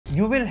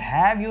you will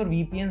have your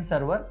VPN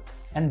server,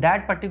 and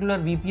that particular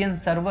VPN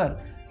server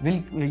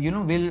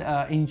will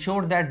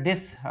ensure that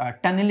this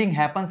tunneling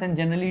happens, and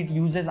generally it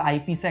uses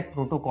IPsec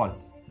protocol.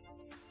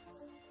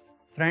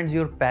 Friends,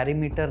 your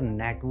perimeter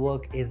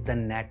network is the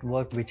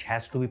network which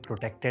has to be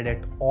protected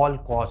at all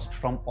costs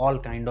from all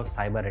kind of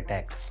cyber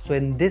attacks. So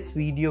in this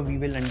video, we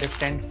will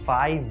understand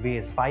 5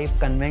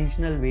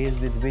 conventional ways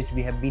with which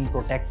we have been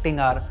protecting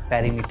our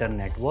perimeter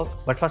network.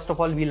 But first of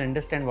all, we'll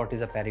understand what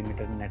is a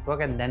perimeter network,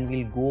 and then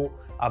we'll go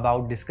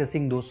about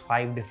discussing those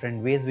 5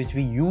 different ways which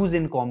we use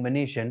in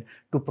combination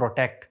to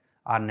protect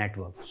our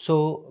network.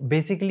 So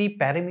basically,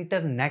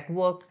 perimeter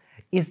network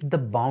is the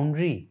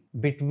boundary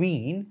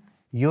between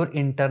your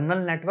internal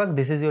network,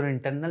 this is your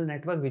internal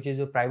network, which is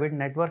your private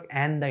network,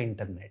 and the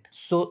internet.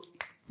 So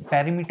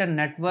perimeter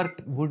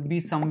network would be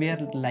somewhere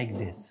like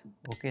this.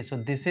 Okay, so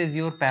this is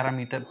your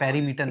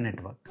perimeter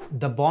network,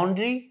 the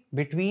boundary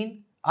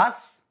between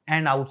us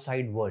and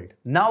outside world.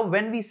 Now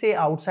when we say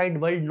outside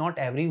world, not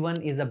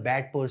everyone is a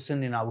bad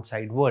person in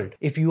outside world.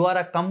 If you are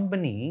a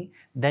company,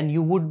 then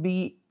you would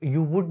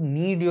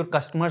need your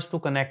customers to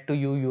connect to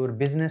you, your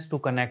business to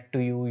connect to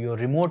you, your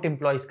remote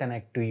employees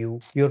connect to you,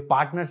 your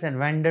partners and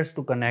vendors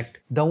to connect.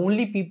 The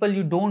only people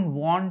you don't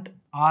want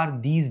are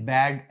these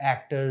bad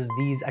actors,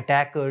 these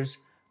attackers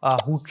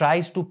who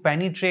tries to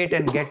penetrate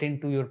and get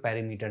into your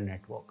perimeter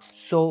network.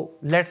 So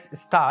let's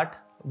start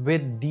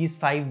with these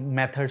 5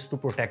 methods to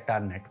protect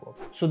our network.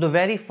 So the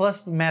very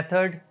first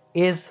method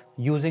is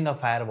using a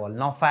firewall.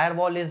 Now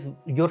firewall is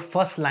your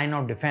first line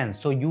of defense.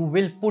 So you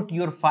will put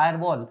your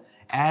firewall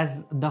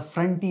as the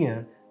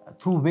frontier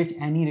through which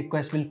any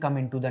request will come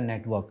into the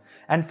network.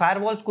 And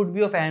firewalls could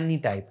be of any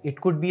type. It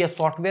could be a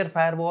software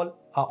firewall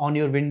on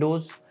your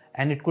Windows,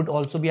 and it could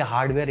also be a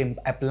hardware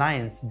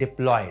appliance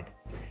deployed.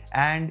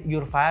 And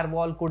your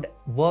firewall could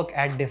work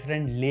at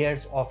different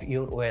layers of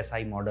your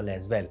OSI model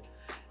as well.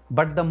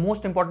 But the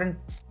most important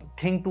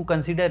thing to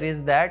consider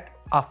is that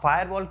a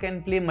firewall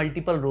can play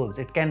multiple roles.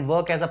 It can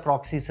work as a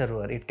proxy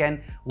server, it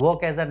can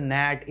work as a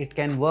NAT, it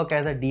can work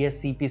as a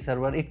DSCP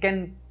server, it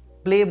can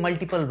play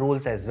multiple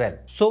roles as well.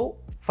 So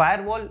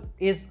firewall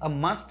is a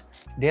must.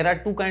 There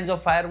are 2 kinds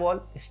of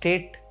firewall,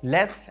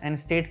 stateless and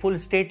stateful.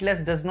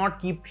 Stateless does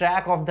not keep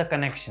track of the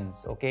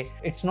connections, okay?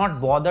 It's not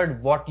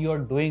bothered what you're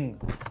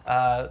doing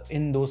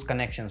in those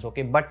connections,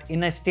 okay? But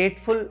in a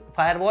stateful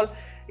firewall,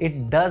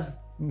 it does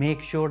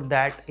make sure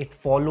that it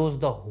follows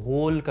the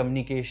whole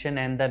communication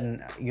and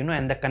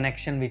the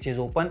connection which is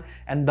open,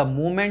 and the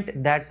moment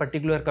that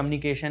particular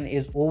communication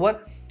is over,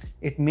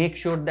 it makes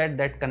sure that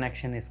that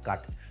connection is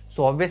cut.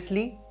 So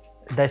obviously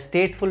the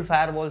stateful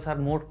firewalls are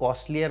more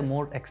costlier,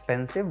 more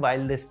expensive,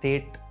 while the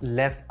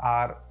stateless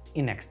are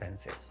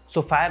inexpensive.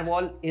 So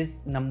firewall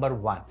is number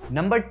 1.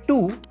 Number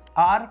 2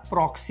 are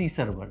proxy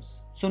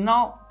servers. So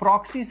now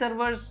proxy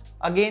servers,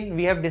 again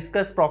we have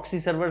discussed proxy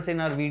servers in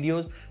our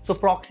videos. So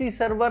proxy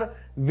server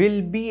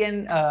will be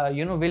an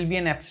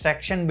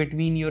abstraction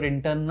between your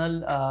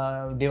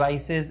internal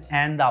devices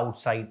and the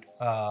outside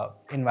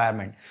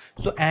environment.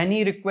 So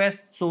any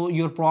request, so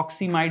your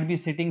proxy might be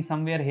sitting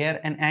somewhere here,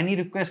 and any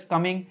request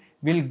coming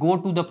will go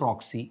to the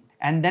proxy,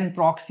 and then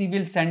proxy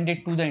will send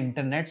it to the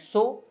internet.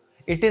 So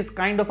it is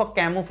kind of a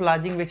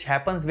camouflaging which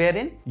happens,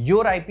 wherein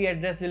your IP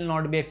address will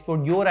not be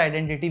exposed, your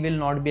identity will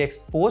not be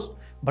exposed,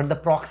 but the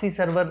proxy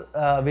server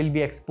will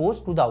be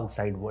exposed to the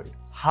outside world.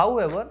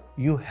 However,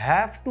 you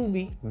have to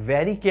be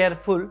very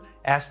careful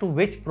as to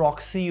which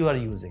proxy you are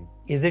using.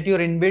 Is it your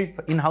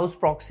inbuilt in-house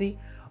proxy,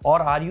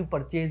 or are you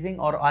purchasing,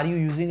 or are you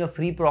using a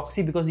free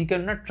proxy? Because you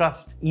cannot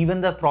trust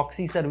even the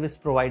proxy service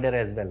provider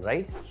as well,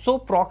 right? So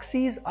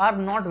proxies are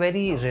not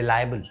very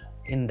reliable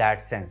in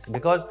that sense,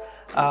 because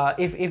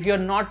if you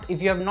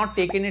have not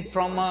taken it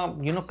from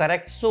a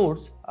correct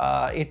source,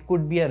 it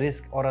could be a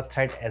risk or a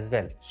threat as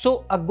well.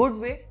 So a good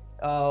way,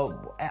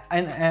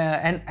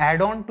 an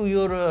add-on to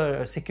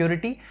your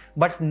security,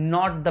 but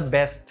not the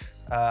best,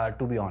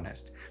 to be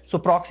honest. So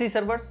proxy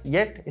servers,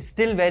 yet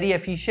still very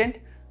efficient,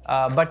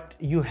 but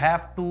you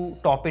have to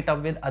top it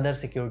up with other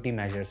security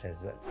measures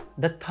as well.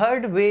 The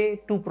third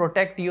way to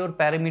protect your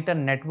perimeter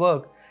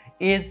network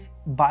is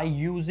by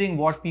using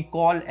what we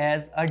call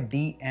as a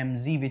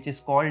DMZ, which is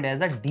called as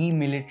a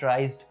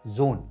demilitarized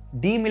zone.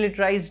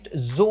 Demilitarized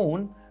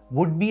zone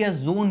would be a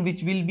zone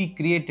which will be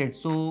created.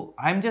 So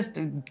I'm just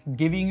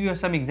giving you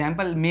some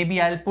example.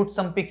 Maybe I'll put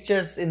some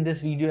pictures in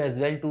this video as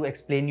well to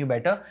explain you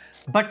better.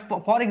 But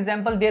for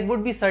example, there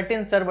would be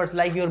certain servers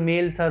like your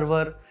mail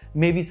server,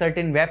 maybe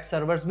certain web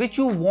servers, which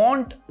you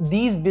want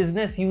these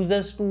business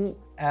users to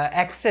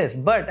access,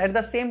 but at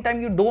the same time,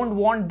 you don't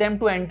want them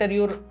to enter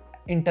your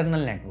internal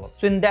network.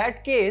 So in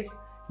that case,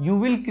 you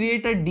will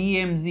create a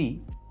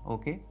DMZ,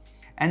 okay?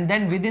 And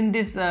then within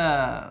this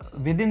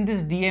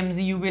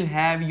DMZ, you will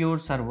have your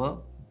server,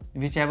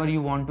 whichever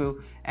you want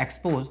to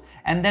expose,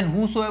 and then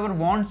whosoever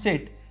wants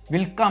it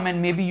will come,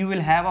 and maybe you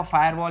will have a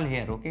firewall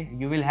here, okay?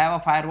 You will have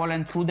a firewall,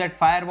 and through that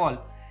firewall,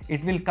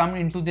 it will come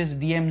into this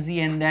DMZ,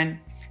 and then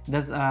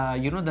this,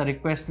 the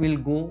request will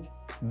go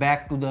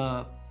back to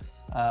the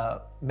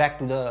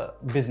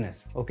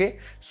business, okay?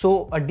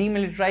 So a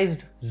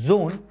demilitarized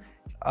zone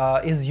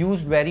is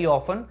used very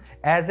often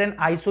as an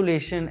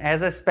isolation,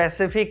 as a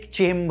specific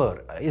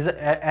chamber,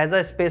 as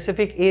a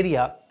specific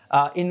area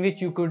in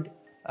which you could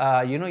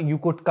you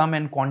could come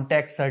and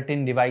contact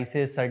certain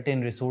devices,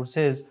 certain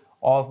resources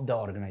of the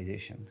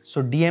organization.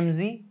 So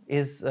DMZ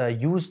is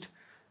used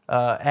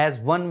as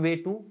one way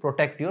to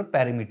protect your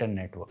perimeter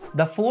network.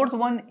 The fourth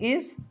one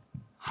is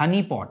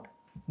Honeypot.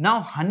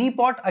 Now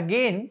Honeypot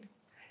again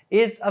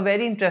is a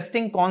very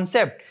interesting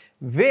concept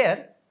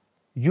where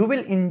you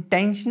will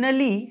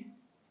intentionally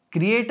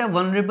create a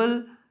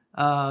vulnerable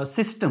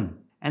system,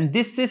 and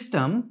this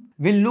system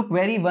will look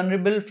very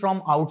vulnerable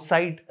from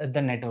outside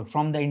the network,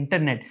 from the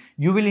internet.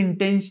 You will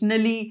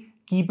intentionally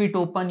keep it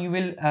open, you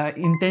will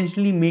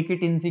intentionally make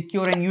it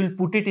insecure, and you will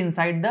put it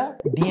inside the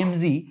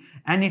DMZ,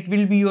 and it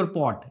will be your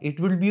pot. It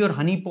will be your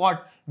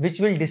honeypot, which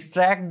will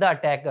distract the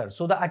attacker.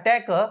 So the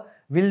attacker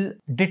will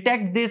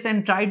detect this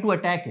and try to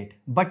attack it.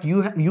 But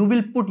you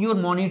will put your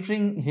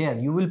monitoring here.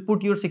 You will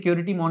put your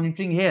security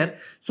monitoring here,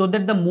 so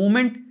that the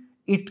moment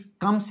it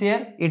comes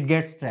here, it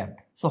gets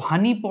trapped. So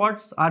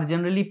honeypots are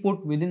generally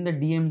put within the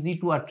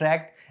DMZ to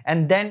attract,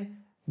 and then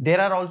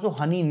there are also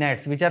honey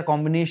nets, which are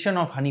combination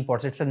of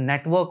honeypots. It's a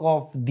network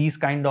of these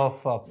kind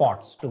of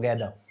pots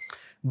together.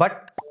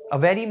 But a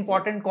very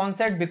important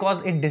concept,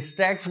 because it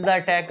distracts the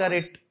attacker,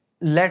 it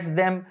lets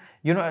them,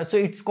 so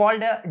it's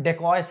called a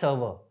decoy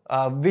server,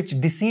 which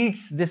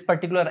deceits this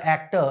particular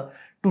actor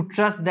to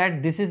trust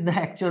that this is the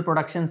actual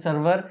production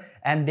server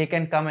and they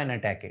can come and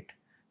attack it.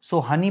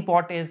 So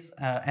honeypot is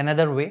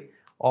another way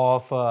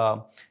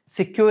of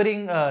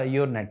securing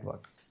your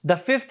network. The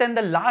fifth and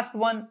the last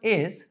one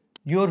is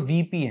your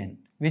VPN,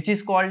 which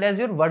is called as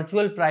your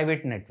virtual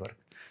private network.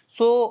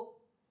 So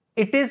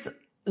it is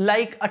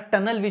like a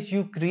tunnel which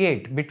you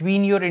create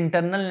between your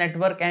internal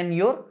network and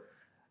your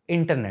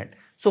internet.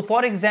 So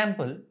for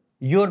example,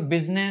 your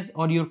business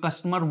or your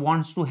customer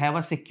wants to have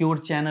a secure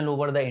channel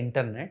over the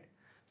internet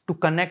to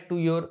connect to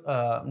your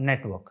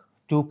network,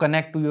 to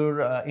connect to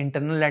your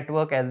internal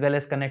network as well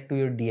as connect to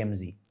your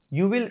DMZ.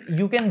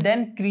 You can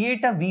then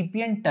create a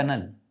VPN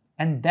tunnel,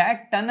 and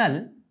that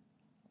tunnel,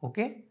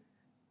 okay,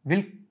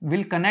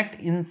 will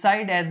connect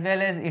inside as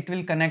well as it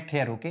will connect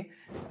here. Okay,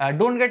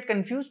 don't get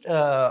confused.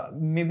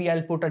 Maybe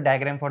I'll put a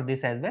diagram for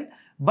this as well.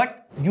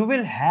 But you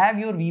will have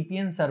your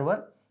VPN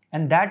server,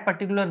 and that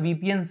particular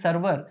VPN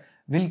server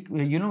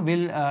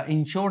will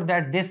ensure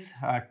that this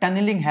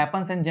tunneling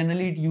happens, and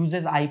generally it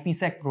uses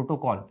IPsec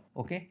protocol.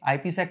 Okay,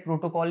 IPsec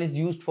protocol is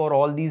used for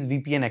all these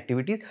VPN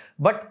activities,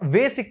 but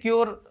way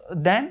secure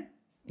than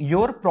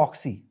your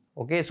proxy.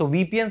 Okay, so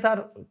VPNs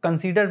are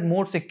considered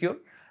more secure,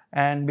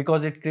 and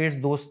because it creates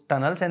those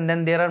tunnels. And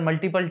then there are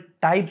multiple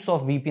types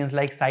of VPNs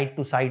like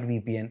site-to-site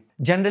VPN.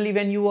 Generally,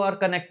 when you are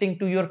connecting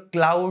to your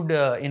cloud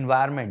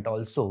environment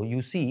also,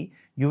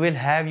 you will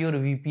have your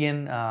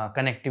VPN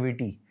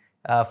connectivity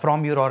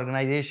from your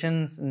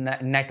organization's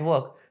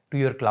network to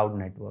your cloud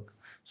network.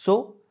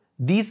 So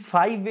these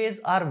 5 ways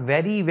are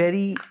very,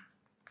 very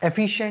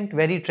efficient,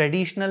 very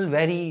traditional,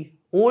 very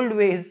old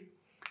ways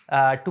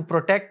to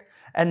protect,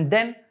 and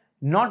then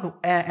not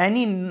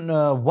any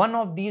one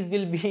of these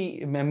will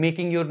be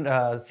making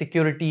your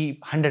security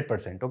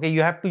 100%. Okay,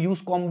 you have to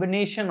use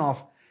combination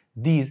of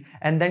these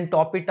and then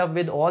top it up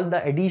with all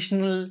the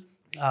additional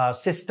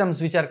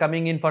systems which are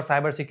coming in for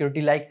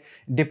cybersecurity, like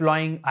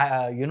deploying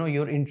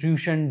your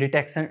intrusion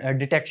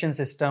detection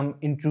system,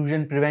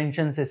 intrusion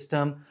prevention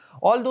system.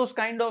 All those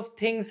kind of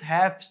things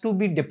have to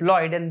be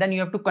deployed, and then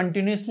you have to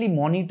continuously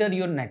monitor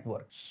your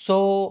network.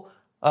 So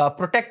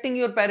protecting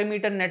your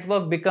perimeter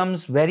network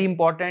becomes very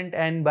important,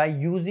 and by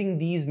using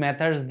these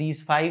methods,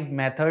 these 5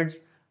 methods,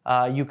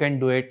 you can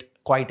do it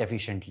quite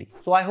efficiently.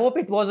 So I hope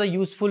it was a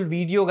useful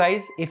video,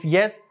 guys. If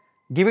yes,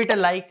 give it a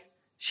like,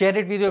 share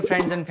it with your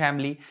friends and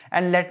family,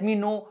 and let me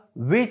know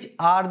which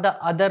are the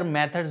other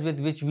methods with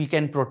which we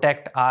can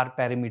protect our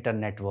perimeter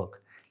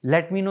network.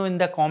 Let me know in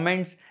the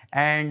comments,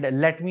 and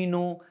let me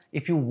know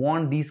if you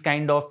want these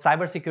kind of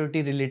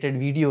cybersecurity related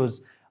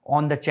videos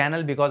on the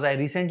channel, because I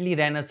recently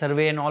ran a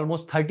survey and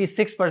almost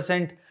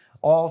 36%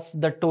 of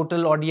the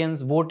total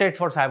audience voted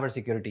for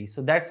cybersecurity.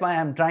 So that's why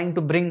I'm trying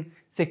to bring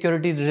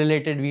security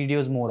related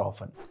videos more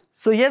often.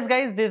 So yes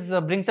guys, this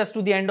brings us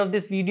to the end of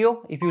this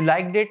video. If you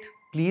liked it,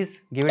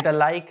 please give it a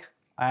like,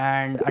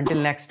 and until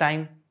next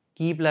time,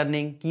 keep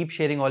learning, keep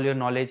sharing all your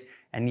knowledge,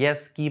 and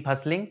yes, keep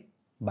hustling.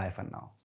 Bye for now.